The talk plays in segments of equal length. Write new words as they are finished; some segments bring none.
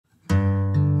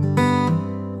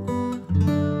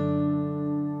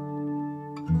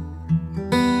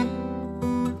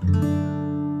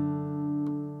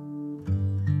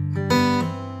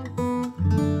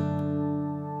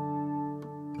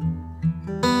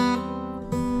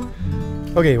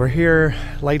Okay, we're here,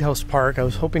 Lighthouse Park. I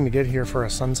was hoping to get here for a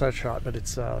sunset shot, but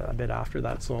it's a bit after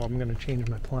that, so I'm going to change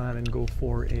my plan and go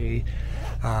for a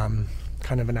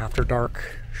kind of an after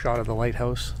dark shot of the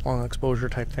lighthouse, long exposure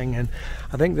type thing. And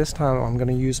I think this time I'm going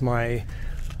to use my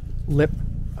lip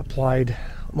applied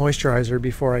moisturizer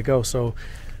before I go. So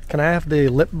can I have the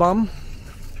lip balm?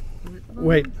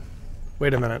 Wait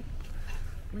a minute.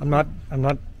 I'm not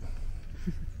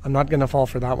going to fall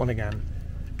for that one again.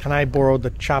 Can I borrow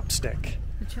the chopstick?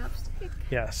 The chopstick?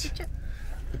 Yes.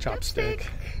 The chopstick.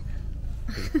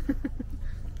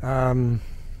 You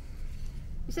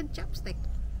said chopstick.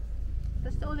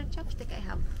 That's the only chopstick I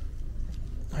have.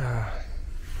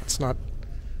 It's not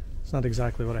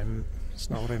exactly what it's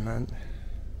not what I meant.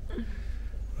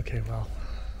 Okay, well,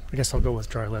 I guess I'll go with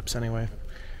dry lips anyway.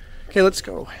 Okay, let's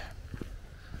go.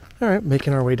 All right,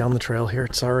 making our way down the trail here.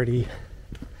 It's already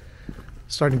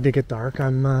starting to get dark.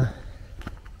 I'm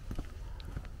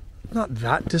not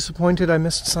that disappointed I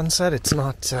missed sunset. It's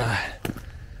not a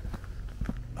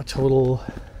total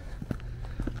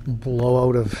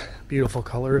blowout of beautiful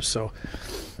colors, so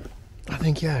I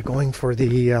think, yeah, going for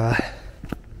the I'm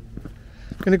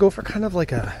gonna go for kind of like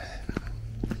there's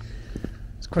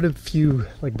quite a few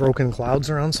like broken clouds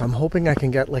around, so I'm hoping I can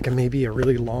get like maybe a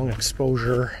really long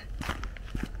exposure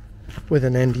with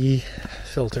an ND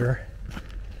filter,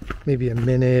 maybe a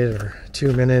minute or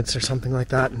 2 minutes or something like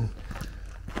that, and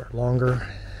or longer,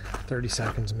 30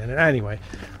 seconds, a minute. Anyway,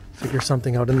 figure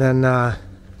something out, and then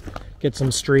get some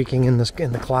streaking in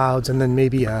the clouds, and then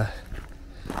maybe a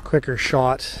quicker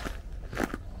shot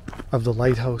of the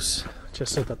lighthouse,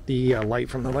 just so that the light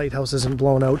from the lighthouse isn't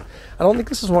blown out. I don't think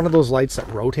this is one of those lights that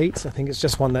rotates. I think it's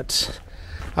just one that,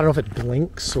 I don't know if it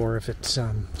blinks or if it's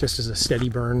just is a steady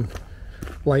burn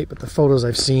light, but the photos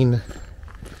I've seen,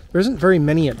 there isn't very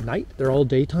many at night. They're all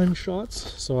daytime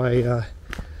shots, so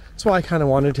that's why I kind of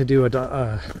wanted to do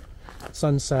a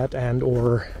sunset and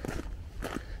or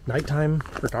nighttime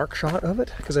or dark shot of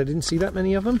it, because I didn't see that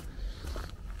many of them.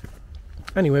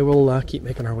 Anyway, we'll keep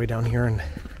making our way down here and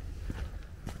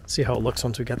see how it looks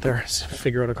once we get there,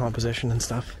 figure out a composition and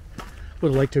stuff. Would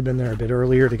have liked to have been there a bit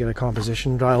earlier to get a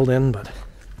composition dialed in, but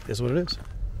it is what it is.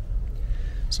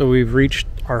 So we've reached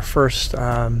our first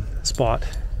spot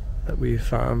that we've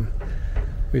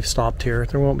stopped here.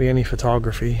 There won't be any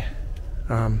photography,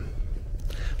 but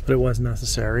it was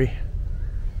necessary.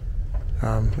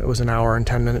 It was an hour and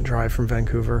 10-minute drive from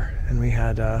Vancouver, and we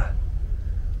had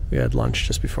lunch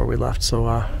just before we left.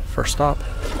 So first stop.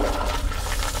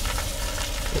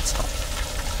 Good stop.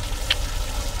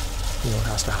 You know what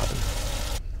has to happen.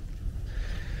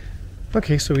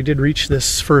 Okay, so we did reach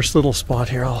this first little spot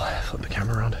here. I'll flip the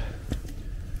camera around.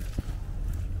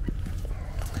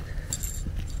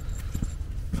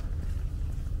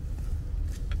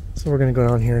 So we're gonna go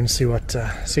down here and see what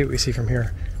we see from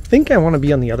here. I think I want to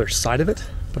be on the other side of it,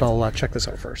 but I'll check this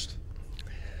out first.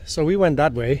 So we went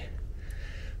that way,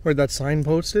 where that sign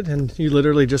posted, and you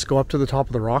literally just go up to the top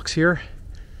of the rocks here,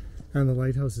 and the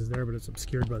lighthouse is there, but it's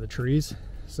obscured by the trees.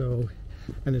 So,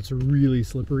 and it's really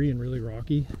slippery and really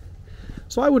rocky.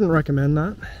 So I wouldn't recommend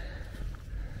that.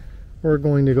 We're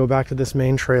going to go back to this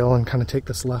main trail and kind of take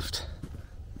this left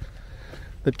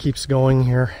that keeps going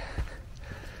here,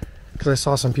 because I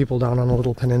saw some people down on a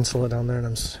little peninsula down there, and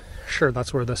I'm sure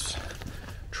that's where this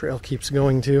trail keeps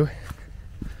going to.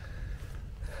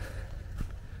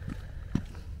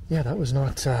 Yeah, that was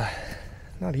not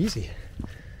easy.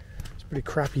 It's pretty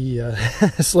crappy,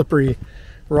 slippery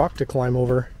rock to climb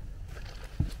over.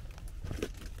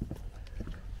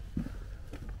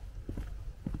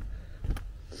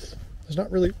 There's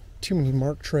not really too many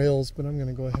marked trails, but I'm going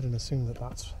to go ahead and assume that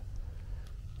that's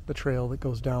the trail that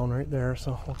goes down right there,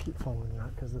 so I'll keep following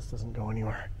that because this doesn't go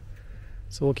anywhere.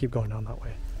 So we'll keep going down that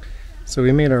way. So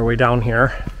we made our way down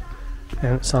here,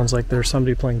 and it sounds like there's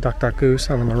somebody playing Duck Duck Goose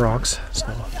on the rocks, so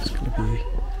it's going to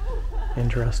be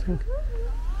interesting.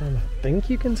 And I think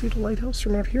you can see the lighthouse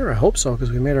from out here. I hope so, because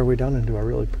we made our way down into a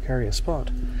really precarious spot.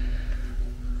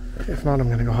 If not, I'm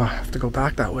going to have to go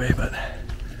back that way, but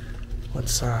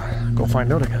let's go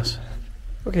find out, I guess.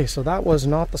 Okay, so that was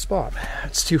not the spot.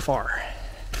 It's too far.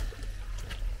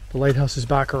 The lighthouse is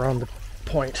back around the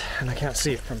point, and I can't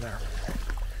see it from there.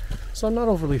 So I'm not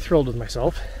overly thrilled with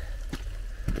myself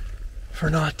for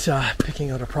not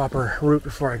picking out a proper route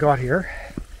before I got here.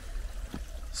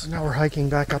 So now we're hiking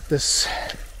back up this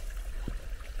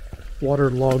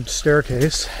waterlogged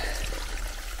staircase.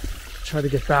 Try to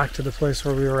get back to the place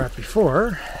where we were at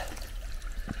before,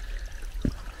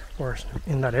 or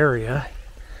in that area,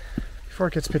 before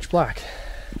it gets pitch black.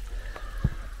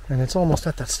 And it's almost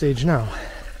at that stage now.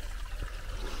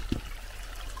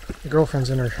 The girlfriend's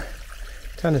in her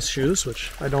tennis shoes,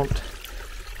 which I don't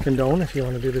condone if you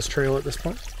want to do this trail at this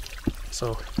point.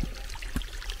 So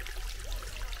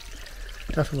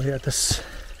definitely at this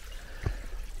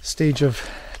stage of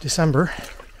December,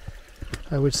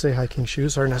 I would say hiking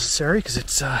shoes are necessary because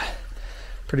it's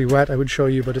pretty wet. I would show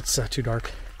you, but it's too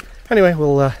dark. Anyway,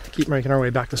 we'll keep making our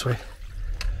way back this way.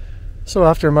 So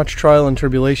after much trial and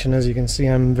tribulation, as you can see,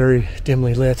 I'm very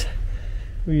dimly lit.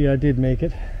 We did make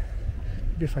it.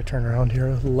 Maybe if I turn around here,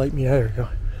 it'll light me. There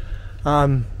we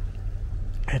go.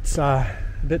 It's a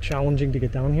bit challenging to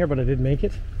get down here, but I did make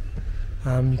it.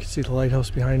 You can see the lighthouse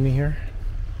behind me here.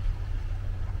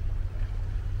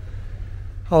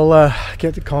 I'll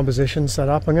get the composition set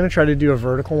up. I'm going to try to do a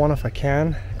vertical one if I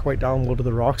can, quite down low to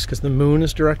the rocks, because the moon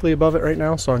is directly above it right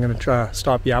now. So I'm going to try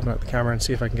stop yapping at the camera and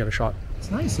see if I can get a shot. It's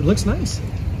nice. It looks nice.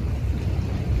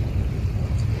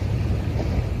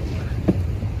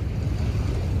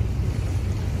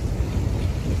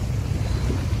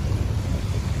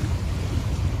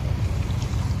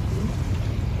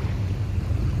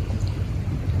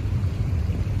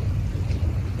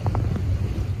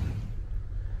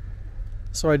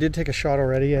 So I did take a shot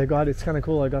already. It's kind of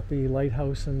cool. I got the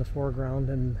lighthouse in the foreground,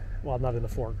 and well, not in the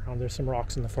foreground. There's some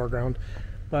rocks in the foreground,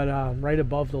 but right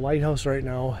above the lighthouse right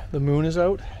now, the moon is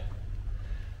out.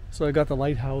 So I got the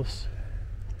lighthouse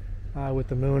with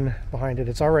the moon behind it.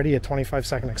 It's already a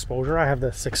 25-second exposure. I have the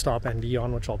 6-stop ND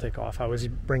on, which I'll take off. I was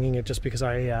bringing it just because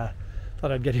I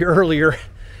thought I'd get here earlier,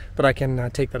 but I can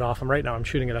take that off. And right now I'm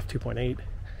shooting at f2.8,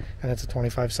 and it's a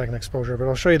 25-second exposure. But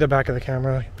I'll show you the back of the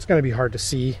camera. It's going to be hard to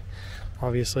see,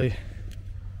 obviously.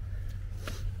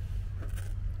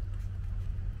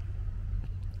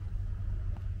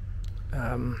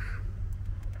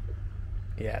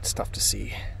 Yeah, it's tough to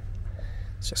see.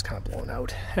 It's just kind of blown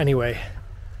out. Anyway,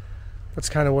 that's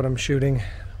kind of what I'm shooting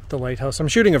with the lighthouse. I'm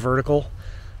shooting a vertical.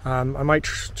 I might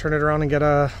turn it around and get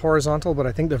a horizontal, but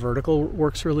I think the vertical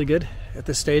works really good at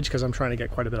this stage because I'm trying to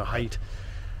get quite a bit of height.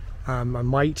 I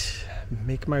might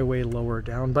make my way lower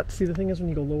down, but see, the thing is, when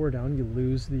you go lower down, you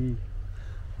lose the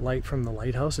light from the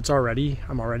lighthouse.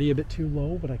 I'm already a bit too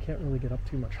low, but I can't really get up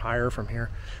too much higher from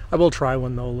here. I will try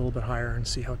one though a little bit higher and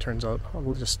see how it turns out.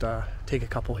 I'll just take a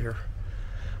couple here.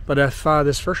 But if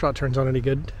this first shot turns out any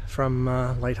good from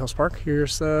Lighthouse Park,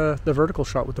 here's the vertical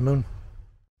shot with the moon.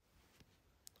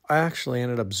 I actually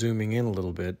ended up zooming in a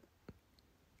little bit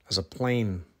as a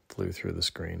plane flew through the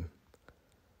screen.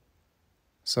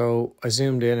 So I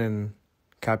zoomed in and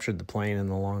captured the plane in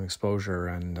the long exposure,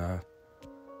 and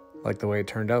like the way it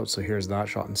turned out, so here's that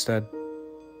shot instead.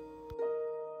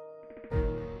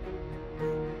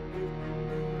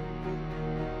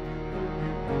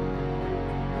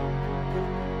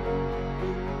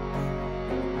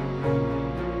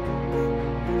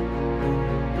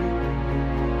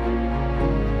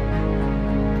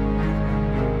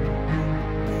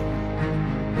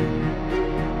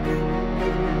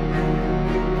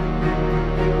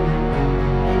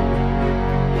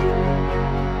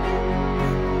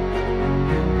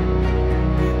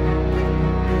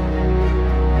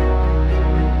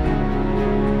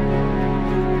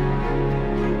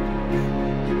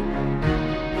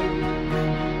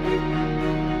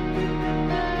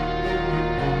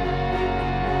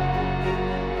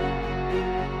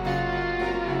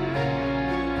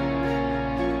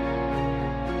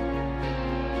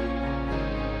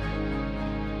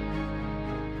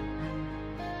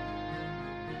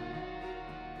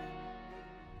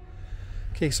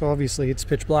 Okay, so obviously it's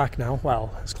pitch black now.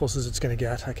 Well, as close as it's going to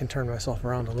get. I can turn myself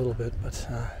around a little bit, but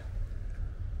the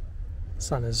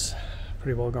sun is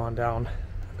pretty well gone down.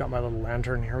 I've got my little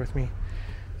lantern here with me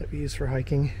that we use for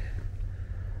hiking.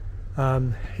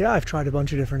 Yeah, I've tried a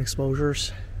bunch of different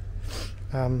exposures.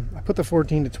 I put the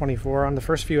 14 to 24 on. The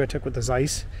first few I took with the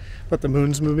Zeiss, but the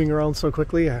moon's moving around so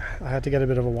quickly, I had to get a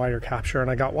bit of a wider capture,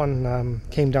 and I got one,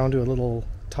 came down to a little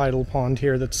tidal pond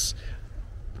here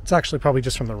it's actually probably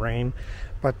just from the rain,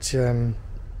 but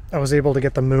I was able to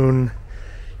get the moon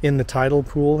in the tidal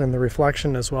pool and the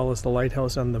reflection, as well as the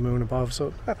lighthouse and the moon above,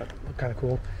 so I thought it looked kind of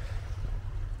cool.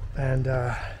 And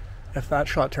if that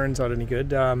shot turns out any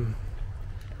good,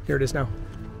 here it is now.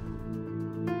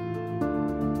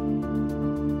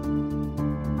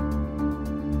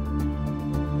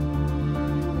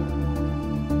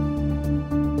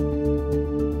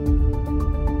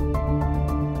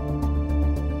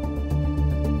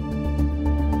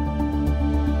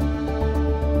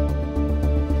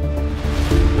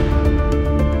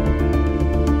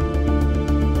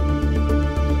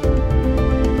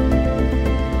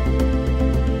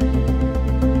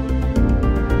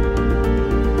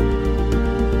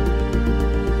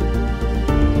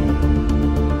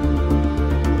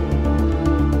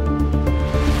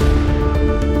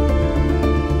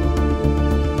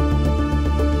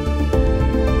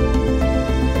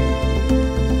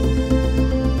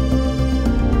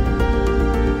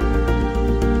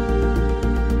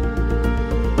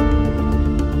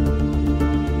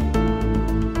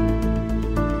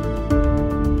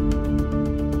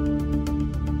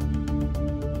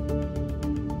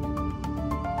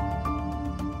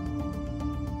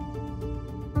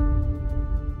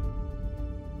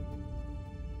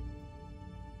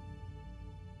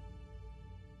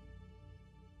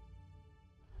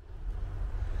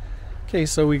 Okay,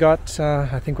 so we got,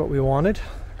 I think, what we wanted.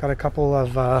 Got a couple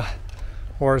of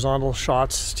horizontal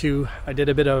shots too. I did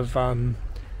a bit of,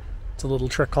 it's a little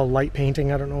trick called light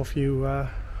painting. I don't know if you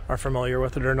are familiar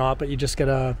with it or not, but you just get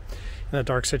in a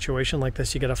dark situation like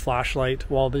this, you get a flashlight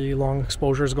while the long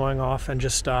exposure is going off and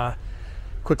just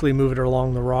quickly move it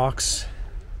along the rocks.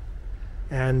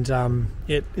 And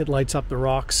it lights up the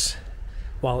rocks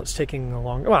while it's taking a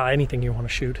long, well, anything you want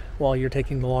to shoot while you're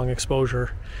taking the long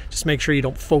exposure. Just make sure you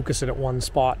don't focus it at one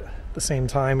spot at the same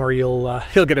time, or you'll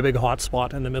get a big hot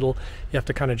spot in the middle. You have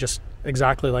to kind of just,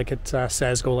 exactly like it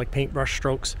says, go like paintbrush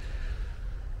strokes.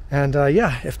 And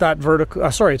yeah, if that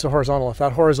vertical, sorry, it's a horizontal. If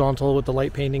that horizontal with the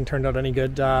light painting turned out any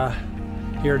good,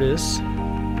 here it is.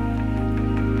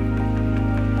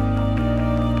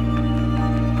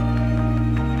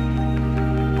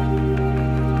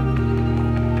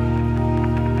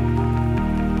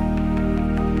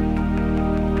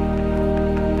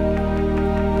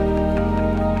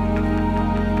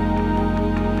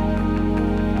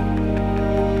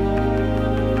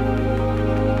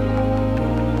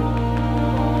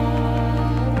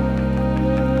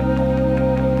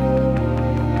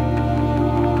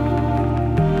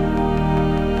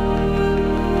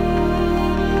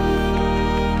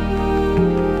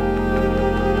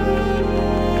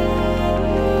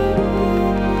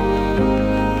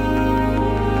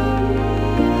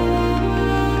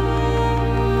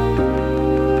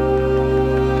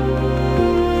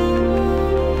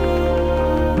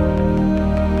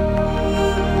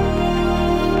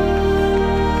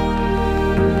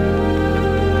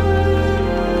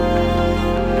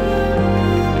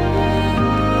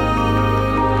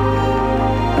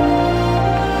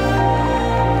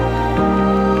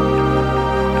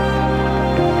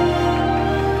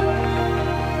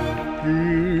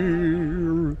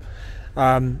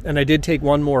 And I did take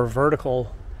one more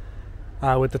vertical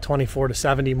with the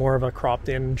 24-70, more of a cropped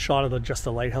in shot of just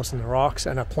the lighthouse and the rocks,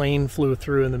 and a plane flew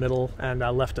through in the middle and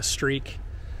left a streak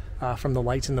from the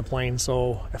lights in the plane.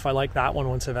 So if I like that one,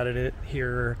 once I've edited it,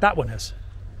 here that one is.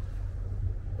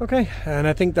 Okay, and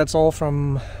I think that's all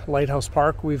from Lighthouse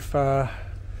Park. We've got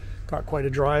quite a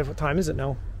drive. What time is it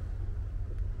now?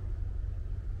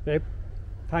 Babe,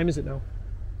 what time is it now?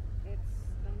 It's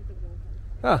time to go.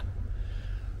 Ah.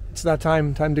 It's that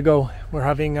time to go. We're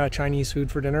having Chinese food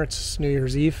for dinner. It's New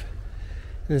Year's Eve.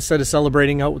 And instead of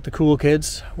celebrating out with the cool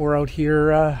kids, we're out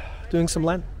here doing some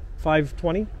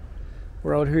 5:20.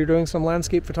 We're out here doing some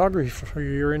landscape photography for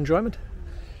your enjoyment.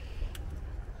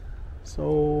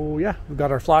 So yeah, we've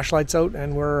got our flashlights out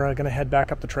and we're going to head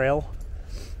back up the trail.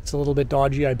 It's a little bit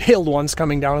dodgy. I bailed once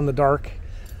coming down in the dark.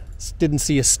 Didn't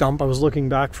see a stump. I was looking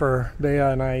back for Bea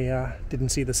and I didn't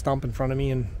see the stump in front of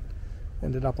me and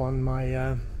ended up on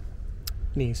my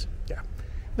knees. Yeah,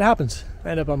 it happens. I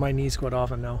end up on my knees quite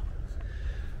often now.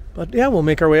 But yeah, we'll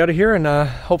make our way out of here, and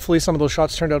hopefully some of those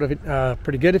shots turned out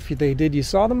pretty good. If they did, you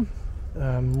saw them.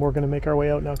 We're going to make our way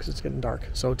out now because it's getting dark.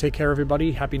 So take care,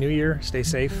 everybody. Happy New Year. Stay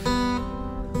safe.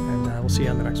 And we'll see you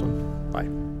on the next one.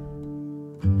 Bye.